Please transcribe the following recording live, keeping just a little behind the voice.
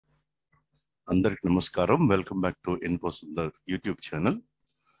అందరికి నమస్కారం. Welcome back to ఇన్ఫోసుందర్ YouTube channel.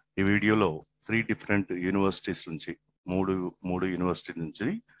 ఈ వీడియోలో 3 డిఫరెంట్ యూనివర్సిటీస్ నుంచి మూడు యూనివర్సిటీ నుంచి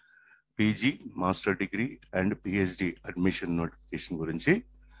PG, master degree and PhD admission notification గురించి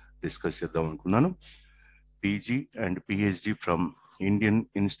డిస్కస్ చేద్దాం అనుకున్నాను. PG and PhD from Indian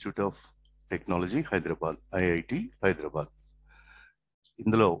institute of technology Hyderabad, IIT Hyderabad.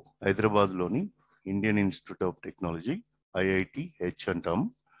 ఇందులో హైదరాబాద్లోని Indian institute of technology IITH అంటాం.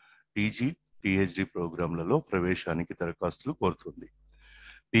 పీజీ, పిహెచ్డి ప్రోగ్రాంలలో ప్రవేశానికి దరఖాస్తులు కోరుతుంది.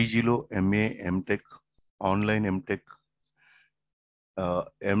 పీజీలో ఎంఏ, ఎంటెక్, ఆన్లైన్ ఎంటెక్,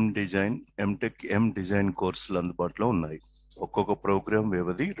 ఎం డిజైన్ కోర్సులు అందుబాటులో ఉన్నాయి. ఒక్కొక్క ప్రోగ్రాం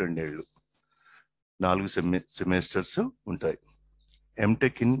వ్యవధి 2 ఏళ్ళు, 4 సెమిస్టర్స్ ఉంటాయి.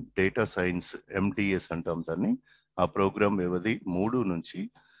 MTech in data science, MDS అంటాం దాన్ని. ఆ ప్రోగ్రాం వ్యవధి 3 నుంచి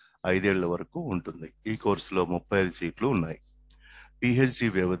 5 ఏళ్ల వరకు ఉంటుంది. ఈ కోర్సులో 35 సీట్లు ఉన్నాయి. పిహెచ్డి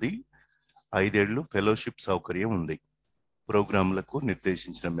వ్యవధి 5 ఏళ్లు, ఫెలోషిప్ సౌకర్యం ఉంది. ప్రోగ్రాంలకు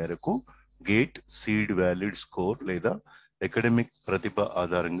నిర్దేశించిన మేరకు గేట్, సీడ్ వ్యాలిడ్ స్కోర్ లేదా అకాడమిక్ ప్రతిభ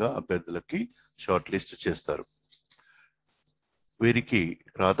ఆధారంగా అభ్యర్థులకి షార్ట్ లిస్ట్ చేస్తారు. వీరికి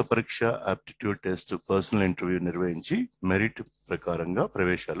రాత పరీక్ష, ఆప్టిట్యూడ్ టెస్ట్, పర్సనల్ ఇంటర్వ్యూ నిర్వహించి మెరిట్ ప్రకారంగా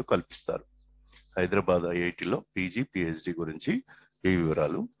ప్రవేశాలు కల్పిస్తారు. హైదరాబాద్ ఐఐటిలో పీజీ, పిహెచ్డి గురించి ఈ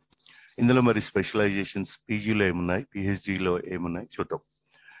వివరాలు. ఇందులో మరి స్పెషలైజేషన్స్ పీజీలో ఏమున్నాయి, పిహెచ్డిలో ఏమున్నాయి చూద్దాం.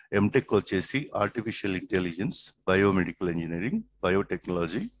 ఎంటెక్ వచ్చేసి artificial intelligence, biomedical engineering,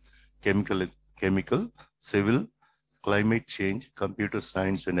 biotechnology, chemical, civil, climate change, computer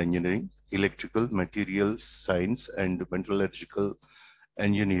science and engineering, electrical, materials science and metallurgical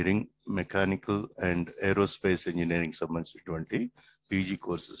engineering, mechanical and aerospace engineering సంబంధించినటువంటి పీజీ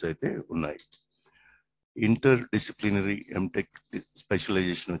కోర్సెస్ అయితే ఉన్నాయి. ఇంటర్ డిసిప్లినరీ ఎంటెక్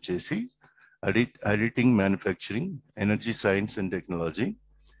స్పెషలైజేషన్ వచ్చేసి editing, manufacturing, energy science and technology,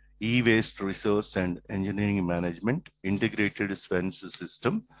 e-waste resource and engineering management, integrated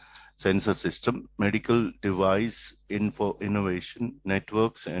sensor system, medical device innovation,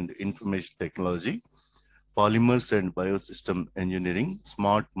 networks and information technology, polymers and biosystem engineering,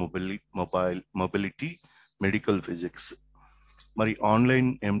 smart mobility, medical physics. మరి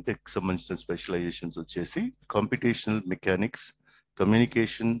online MTech సంబంధించిన specialisations వచ్చేసి computational mechanics,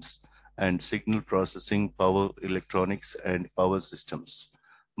 communications and signal processing, power electronics and power systems,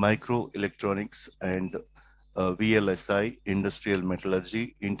 micro electronics and VLSI, industrial metallurgy,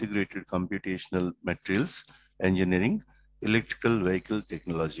 integrated computational materials engineering, electrical vehicle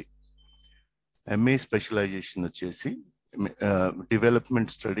technology. MA specialization వచ్చేసి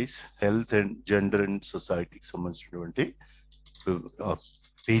development studies, health and gender and సొసైటీకి సంబంధించినటువంటి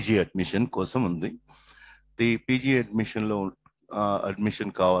PG admission కోసం ఉంది. ఈ PG అడ్మిషన్లో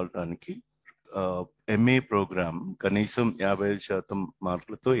admission కావడానికి MA programme కనీసం 55%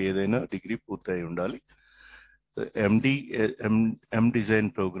 మార్కులతో ఏదైనా డిగ్రీ పూర్తయి ఉండాలి. ఎం డిజైన్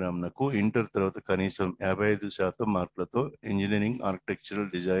ప్రోగ్రామ్లకు ఇంటర్ తర్వాత కనీసం 55% మార్కులతో engineering, architectural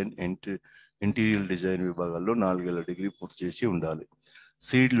design, interior design విభాగాల్లో 4 ఏళ్ల డిగ్రీ పూర్తి చేసి ఉండాలి.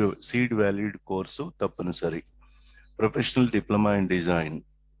 సీడ్ వ్యాలిడ్ కోర్సు తప్పనిసరి. Professional diploma in design,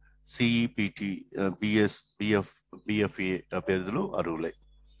 CEPT, BFA అభ్యర్థులు అర్హులై.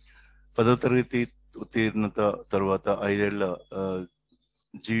 10వ తరగతి ఉత్తీర్ణత తర్వాత 5 ఏళ్ల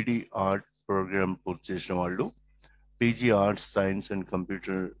GD ఆర్ట్ ప్రోగ్రామ్ పూర్తి చేసిన వాళ్ళు, PG arts, science and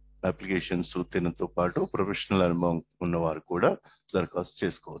computer applications ఉత్తీర్ణతో పాటు ప్రొఫెషనల్ అనుభవం ఉన్నవారు కూడా దరఖాస్తు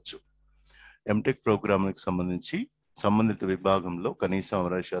చేసుకోవచ్చు. ఎంటెక్ ప్రోగ్రాంకి సంబంధించి సంబంధిత విభాగంలో కనీసం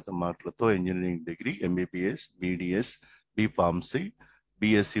 60% మార్కులతో engineering degree, MBBS, BDS, B.Pharmacy,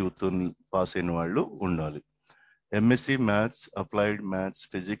 BSc ఉత్తీర్ణ pass అయిన వాళ్ళు ఉండాలి. MSc maths, applied maths,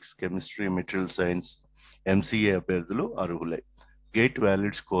 physics, chemistry, material science, MCA అభ్యర్థులు అర్హులై. గేట్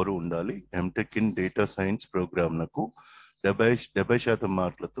వ్యాలిడ్ స్కోరు ఉండాలి. ఎంటెక్ ఇన్ డేటా సైన్స్ ప్రోగ్రాంలకు 70%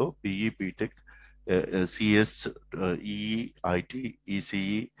 మార్కులతో PE, BTech, CS, EE, IT,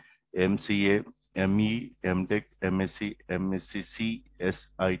 ECE, MCA, ME, MTech, MSc, MSc,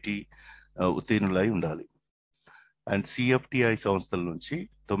 SIT ఉత్తీర్ణులై ఉండాలి. And CFTI సంస్థల నుంచి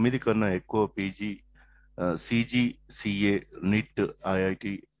 9 కన్నా ఎక్కువ PG, CGCA, NIT, IIT,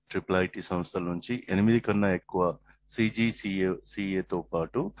 IIIT సంస్థల నుంచి 8 కన్నా ఎక్కువ CGCA తో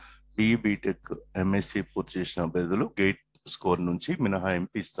పాటు BE, బీటెక్, MSc పూర్తి చేసిన అభ్యర్థులు గేట్ స్కోర్ నుంచి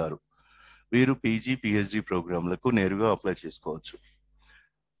మినహాయింపు ఇస్తారు. వీరు పీజీ, పిహెచ్డి ప్రోగ్రాంలకు నేరుగా అప్లై చేసుకోవచ్చు.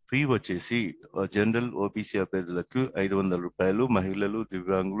 ఫీ వచ్చేసి జనరల్ OBC అభ్యర్థులకు 500 రూపాయలు, మహిళలు,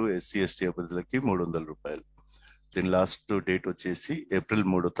 దివ్యాంగులు, SC, ST అభ్యర్థులకి 300 రూపాయలు. దీని లాస్ట్ డేట్ వచ్చేసి ఏప్రిల్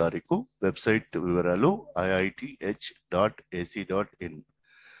 3వ తారీఖు. వెబ్సైట్ వివరాలు iith.ac.in.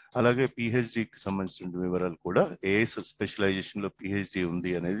 అలాగే పిహెచ్డికి సంబంధించిన వివరాలు కూడా ఏ స్పెషలైజేషన్లో పిహెచ్డి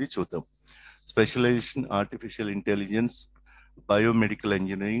ఉంది అనేది చూద్దాం. Specialization artificial intelligence, biomedical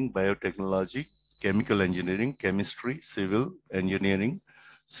engineering, biotechnology, chemical engineering, chemistry, civil engineering,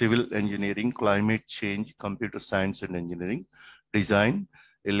 climate change, computer science and engineering, design,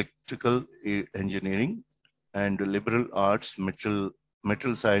 electrical engineering, and liberal arts,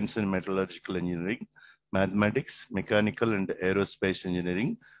 metal science and metallurgical engineering, mathematics, mechanical and aerospace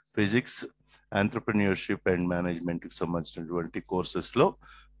engineering, physics, entrepreneurship and management కి సంబంధించినటువంటి కోర్సెస్లో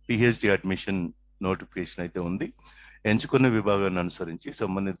PhD admission notification అయితే ఉంది. ఎంచుకున్న విభాగాన్ని అనుసరించి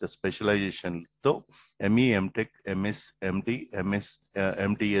సంబంధిత స్పెషలైజేషన్తో ME, MTech, MS, ఎండి,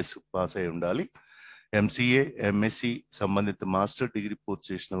 MDS pass అయి ఉండాలి. ఎంసీఏ, ఎంఎస్సి సంబంధిత మాస్టర్ డిగ్రీ పూర్తి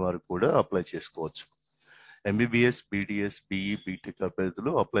చేసిన వారు కూడా అప్లై చేసుకోవచ్చు. ఎంబీబీఎస్, బీడిఎస్, బిఈ, బీటెక్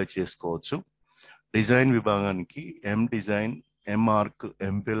అభ్యర్థులు అప్లై చేసుకోవచ్చు. డిజైన్ విభాగానికి ఎం design, MArch,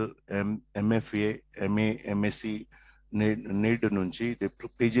 MPhil, MFA, MA, MSc, need నుంచి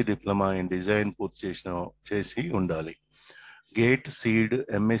పీజీ డిప్లొమా ఇన్ డిజైన్ పూర్తి చేసి ఉండాలి. Gate, seed,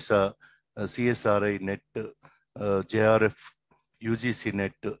 MSR, CSRI net, JRF, UGC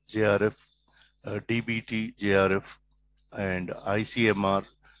net, JRF, DBT, JRF and ICMR,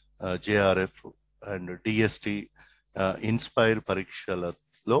 JRF and DST, inspire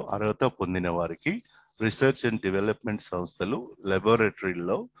పరీక్షలలో అర్హత పొందిన వారికి రీసెర్చ్ అండ్ డెవలప్మెంట్ సంస్థలు,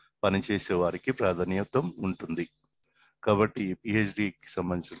 లాబొరేటరీలో పనిచేసే వారికి ప్రాధాన్యత ఉంటుంది. కాబట్టి పిహెచ్డికి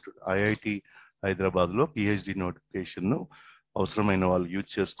సంబంధించిన ఐఐటి హైదరాబాద్లో పిహెచ్డి నోటిఫికేషన్ను అవసరమైన వాళ్ళు యూజ్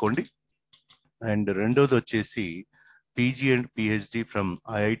చేసుకోండి. అండ్ రెండోది వచ్చేసి PG and PhD from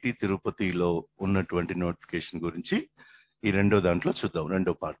IIT తిరుపతిలో ఉన్నటువంటి నోటిఫికేషన్ గురించి ఈ రెండో దాంట్లో చూద్దాం.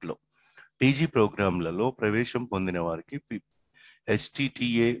 రెండో పార్ట్లో పీజీ ప్రోగ్రాంలలో ప్రవేశం పొందిన వారికి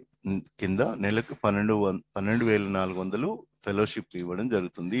హెచ్టిటిఏ కింద నెలకు 12,400 ఫెలోషిప్ ఇవ్వడం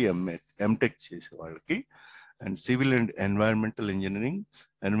జరుగుతుంది ఎంటెక్ చేసే వాళ్ళకి. And civil and environmental engineering,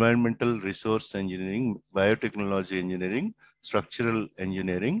 environmental resource engineering, biotechnology engineering, structural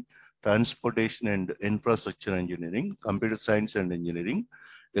engineering, transportation and infrastructure engineering, computer science and engineering,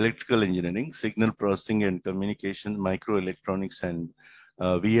 electrical engineering, signal processing and communication, micro electronics and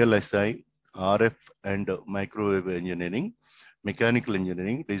VLSI, RF and microwave engineering, mechanical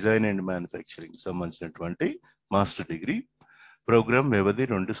engineering, design and manufacturing సంబంధించినటువంటి master degree. Programme వ్యవధి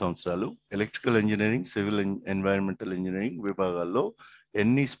 2 సంవత్సరాలు. Electrical engineering, civil environmental engineering విభాగాల్లో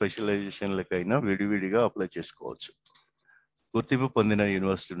ఎన్ని స్పెషలైజేషన్లకైనా విడివిడిగా apply చేసుకోవచ్చు. గుర్తింపు పొందిన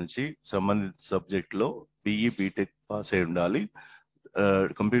university నుంచి సంబంధిత సబ్జెక్టులో బిఈ, బీటెక్ పాస్ అయి ఉండాలి.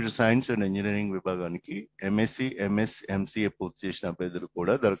 కంప్యూటర్ సైన్స్ అండ్ ఇంజనీరింగ్ విభాగానికి ఎంఎస్సి, ఎంఎస్, ఎంసీఏ పూర్తి చేసిన అభ్యర్థులు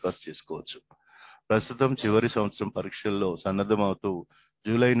కూడా దరఖాస్తు చేసుకోవచ్చు. ప్రస్తుతం చివరి సంవత్సరం పరీక్షల్లో సన్నద్ధమవుతూ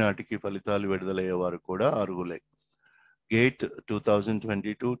జూలై నాటికి ఫలితాలు విడుదలయ్యే వారు కూడా అర్హులే. గేట్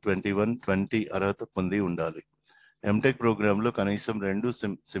 2022-21-20 అర్హత పొంది ఉండాలి. ఎంటెక్ ప్రోగ్రాంలో కనీసం 2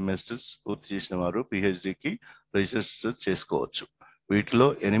 సెమిస్టర్స్ పూర్తి చేసిన వారు పిహెచ్డికి రిజిస్టర్ చేసుకోవచ్చు. వీటిలో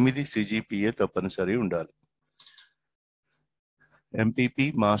 8 సిజిపిఏ తప్పనిసరి ఉండాలి. MPP,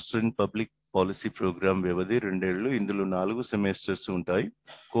 master in public policy programme వ్యవధి 2 ఏళ్ళు. ఇందులో 4 సెమిస్టర్స్ ఉంటాయి.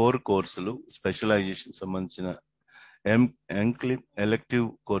 కోర్ కోర్సులు, స్పెషలైజేషన్ సంబంధించిన ఎలెక్టివ్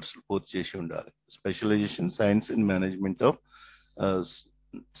కోర్సులు పూర్తి చేసి ఉండాలి. Specialisation science in management of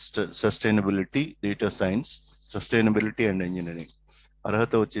sustainability, data science, sustainability and engineering.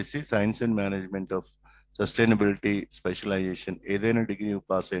 అర్హత వచ్చేసి science and management of sustainability specialisation ఏదైనా డిగ్రీ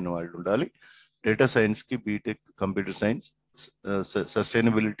పాస్ అయిన వాళ్ళు ఉండాలి. డేటా సైన్స్కి BTech computer science,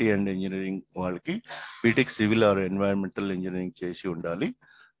 sustainability and engineering వాళ్ళకి BTech civil or environmental engineering చేసి ఉండాలి.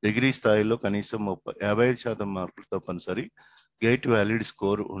 డిగ్రీ స్థాయిలో కనీసం 55% మార్కులు తప్పనిసరి. గేట్ వ్యాలిడ్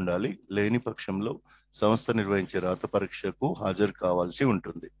స్కోర్ ఉండాలి. లేని పక్షంలో సంస్థ నిర్వహించే రాత పరీక్షకు హాజరు కావాల్సి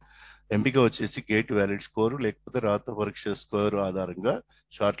ఉంటుంది. ఎంపిక వచ్చేసి గేట్ వ్యాలిడ్ స్కోర్ లేకపోతే రాత పరీక్ష స్కోర్ ఆధారంగా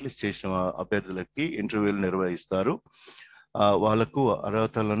షార్ట్ లిస్ట్ చేసిన అభ్యర్థులకి ఇంటర్వ్యూలు నిర్వహిస్తారు. వాళ్లకు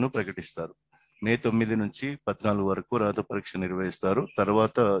అర్హతలను ప్రకటిస్తారు. మే 9 నుంచి 14 వరకు రాత పరీక్ష నిర్వహిస్తారు.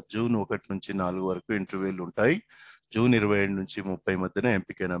 తర్వాత జూన్ 1 నుంచి 4 వరకు ఇంటర్వ్యూలు ఉంటాయి. జూన్ 27 నుంచి 30 మధ్యన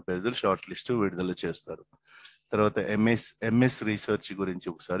ఎంపికైన అభ్యర్థులు షార్ట్ లిస్ట్ విడుదల చేస్తారు. తర్వాత ఎంఎస్ రీసెర్చ్ గురించి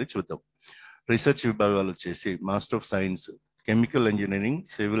ఒకసారి చూద్దాం. రీసెర్చ్ విభాగాలు వచ్చేసి master of science, chemical engineering,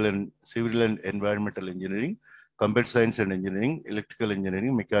 civil and environmental engineering, computer science and engineering, electrical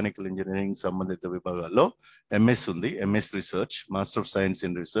engineering, mechanical engineering సంబంధిత విభాగాల్లో ఎంఎస్ ఉంది. MS research, master of science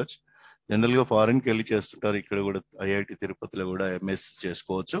in research. జనరల్గా ఫారిన్కి వెళ్ళి చేస్తుంటారు. ఇక్కడ కూడా ఐఐటి తిరుపతిలో కూడా ఎంఎస్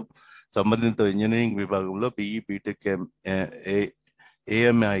చేసుకోవచ్చు. సంబంధిత ఇంజనీరింగ్ విభాగంలో BE, BTech,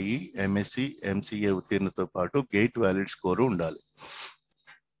 AMIE, MSc, MCA ఉత్తీర్ణతో పాటు గేట్ వ్యాలిడ్ స్కోరు ఉండాలి.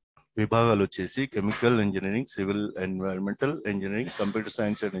 విభాగాలు వచ్చేసి chemical engineering, civil environmental engineering, computer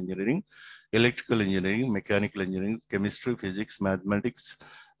science and engineering, electrical engineering, mechanical engineering, chemistry, physics, mathematics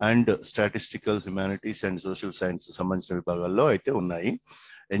and statistical, humanities and social science సంబంధించిన విభాగాల్లో అయితే ఉన్నాయి.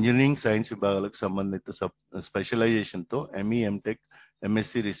 Engineering science విభాగాలకు సంబంధిత స్పెషలైజేషన్తో ME, MTech,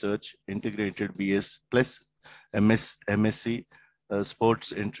 MSc research, integrated BS plus MSc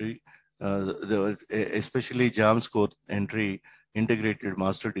sports entry, especially jam score entry, integrated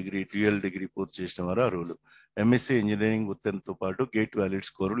master degree, dual degree పూర్తి చేసిన వారు అర్హులు. ఎంఎస్సి ఇంజనీరింగ్ ఉత్తీర్ణతో పాటు గేట్ వ్యాలిడ్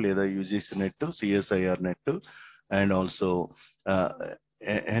స్కోరు లేదా UGC net, CSIR net and also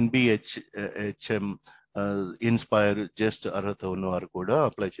ఎన్బిహెచ్ఎం inspire just అర్హత ఉన్నవారు కూడా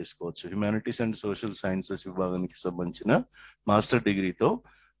apply చేసుకోవచ్చు. హ్యుమానిటీస్ అండ్ సోషల్ సైన్సెస్ విభాగానికి సంబంధించిన మాస్టర్ డిగ్రీతో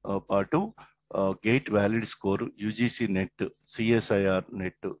పాటు gate valid score, UGC net, CSIR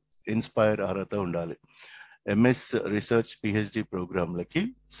net, inspire అర్హత ఉండాలి. MS research, PhD ప్రోగ్రాంలకి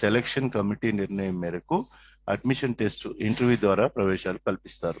selection committee నిర్ణయం మేరకు అడ్మిషన్ టెస్ట్, ఇంటర్వ్యూ ద్వారా ప్రవేశాలు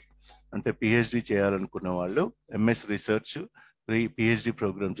కల్పిస్తారు. అంటే పిహెచ్డి చేయాలనుకున్న వాళ్ళు ఎంఎస్ రీసెర్చ్, పిహెచ్డి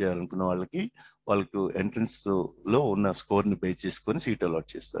ప్రోగ్రామ్ చేయాలనుకున్న వాళ్ళకు ఎంట్రన్స్ లో ఉన్న స్కోర్ని బేస్ చేసుకొని సీట్ అలాట్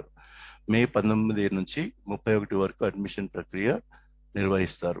చేస్తారు. మే 19 నుంచి 31 వరకు అడ్మిషన్ ప్రక్రియ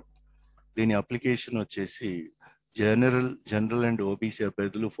నిర్వహిస్తారు. దీని అప్లికేషన్ వచ్చేసి జనరల్ అండ్ ఓబీసీ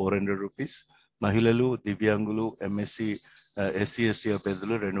అభ్యర్థులు 400 రూపీస్, మహిళలు, దివ్యాంగులు, ఎంఎస్సి, ఎస్సీ, ఎస్టీ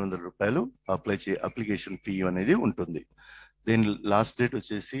అభ్యర్థులు 200 రూపాయలు అప్లికేషన్ ఫీ అనేది ఉంటుంది. దీని లాస్ట్ డేట్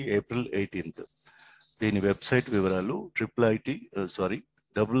వచ్చేసి ఏప్రిల్ 18. దీని వెబ్సైట్ వివరాలు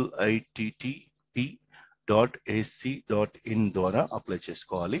IITT.ac.in ద్వారా అప్లై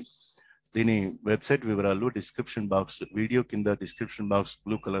చేసుకోవాలి. దీని వెబ్సైట్ వివరాలు డిస్క్రిప్షన్ బాక్స్, వీడియో కింద డిస్క్రిప్షన్ బాక్స్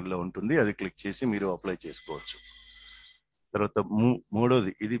బ్లూ కలర్ లో ఉంటుంది, అది క్లిక్ చేసి మీరు అప్లై చేసుకోవచ్చు. తర్వాత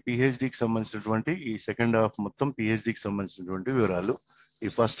మూడోది, ఇది పిహెచ్డికి సంబంధించినటువంటి ఈ సెకండ్ హాఫ్ మొత్తం పిహెచ్డికి సంబంధించినటువంటి వివరాలు. ఈ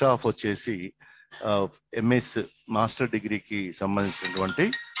ఫస్ట్ హాఫ్ వచ్చేసి ఎంఎస్ మాస్టర్ డిగ్రీకి సంబంధించినటువంటి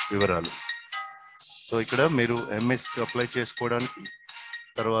వివరాలు. సో ఇక్కడ మీరు ఎంఎస్ అప్లై చేసుకోవడానికి,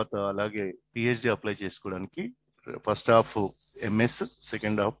 తర్వాత అలాగే పిహెచ్డి అప్లై చేసుకోవడానికి first half MS,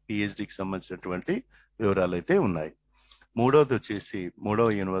 second half పిహెచ్డికి సంబంధించినటువంటి వివరాలు అయితే ఉన్నాయి. మూడోది వచ్చేసి మూడవ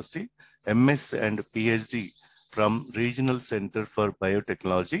university MS and PhD from regional centre for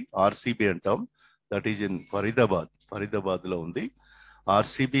biotechnology, RCB అంటాం, దట్ ఈజ్ ఇన్ ఫరీదాబాద్ లో ఉంది.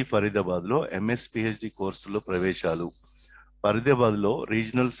 ఆర్సిబి ఫరీదాబాద్ లో ఎంఎస్ పిహెచ్డి కోర్సులో ప్రవేశాలు. ఫరీదాబాద్ లో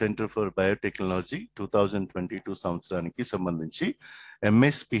రీజనల్ సెంటర్ ఫర్ బయోటెక్నాలజీ 2022 సంవత్సరానికి సంబంధించి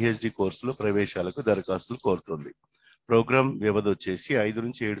ఎంఎస్ పిహెచ్డి కోర్సులో ప్రవేశాలకు దరఖాస్తులు కోరుతుంది. ప్రోగ్రామ్ వ్యవధి వచ్చేసి 5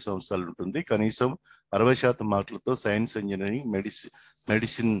 నుంచి 7 సంవత్సరాలు ఉంటుంది. కనీసం 60% మార్కులతో సైన్స్, ఇంజనీరింగ్,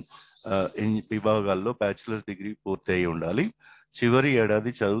 మెడిసిన్ విభాగాల్లో బ్యాచిలర్ డిగ్రీ పూర్తి అయి ఉండాలి. చివరి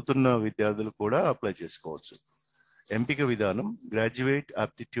ఏడాది చదువుతున్న విద్యార్థులు కూడా అప్లై చేసుకోవచ్చు. ఎంపిక విధానం graduate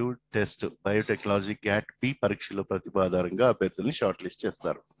aptitude test, biotechnology GATT B పరీక్షల ప్రతిభ ఆధారంగా అభ్యర్థుల్ని షార్ట్ లిస్ట్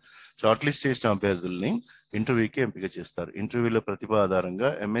చేస్తారు. షార్ట్ లిస్ట్ చేసిన అభ్యర్థుల్ని ఇంటర్వ్యూకి ఎంపిక చేస్తారు. ఇంటర్వ్యూల ప్రతిభ ఆధారంగా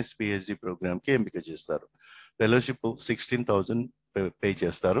ఎంఎస్ పిహెచ్డి ప్రోగ్రామ్కి ఎంపిక చేస్తారు. ఫెలోషిప్ 16,000 పే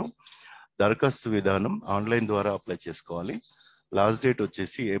చేస్తారు. దరఖాస్తు విధానం ఆన్లైన్ ద్వారా అప్లై చేసుకోవాలి. లాస్ట్ డేట్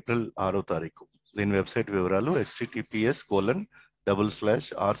వచ్చేసి ఏప్రిల్ 6వ తారీఖు. దీని వెబ్సైట్ వివరాలు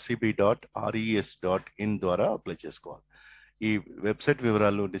https://rcb.res.in ద్వారా అప్లై చేసుకోవాలి. ఈ వెబ్సైట్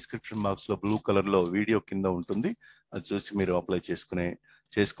వివరాలు డిస్క్రిప్షన్ బాక్స్ లో బ్లూ కలర్ లో వీడియో కింద ఉంటుంది, అది చూసి మీరు అప్లై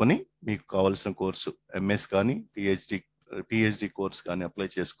చేసుకొని మీకు కావాల్సిన కోర్సు ఎంఎస్ కానీ పిహెచ్డి కోర్స్ కానీ అప్లై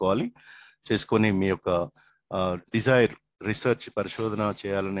చేసుకొని మీ యొక్క డిజైర్, రీసెర్చ్ పరిశోధన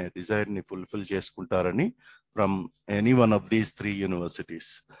చేయాలనే డిజైర్ ని ఫుల్ఫిల్ చేసుకుంటారని from any one of these 3 universities.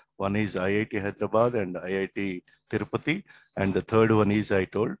 One is IIT Hyderabad and IIT Tirupati, and the third one is, I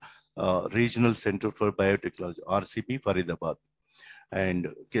told, Regional Center for Biotechnology, RCB Faridabad. And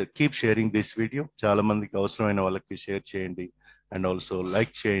keep sharing this video. Chala mandiki avasaramaina vallaki share cheyandi, and also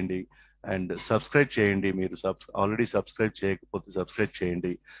like cheyandi, and subscribe cheyandi. Meeru already subscribe cheyakapothe subscribe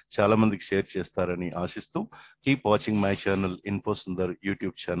cheyandi. Chala mandiki share chestarani aashistu keep watching my channel, Info Sundar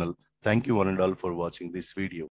YouTube channel. Thank you one and all for watching this video.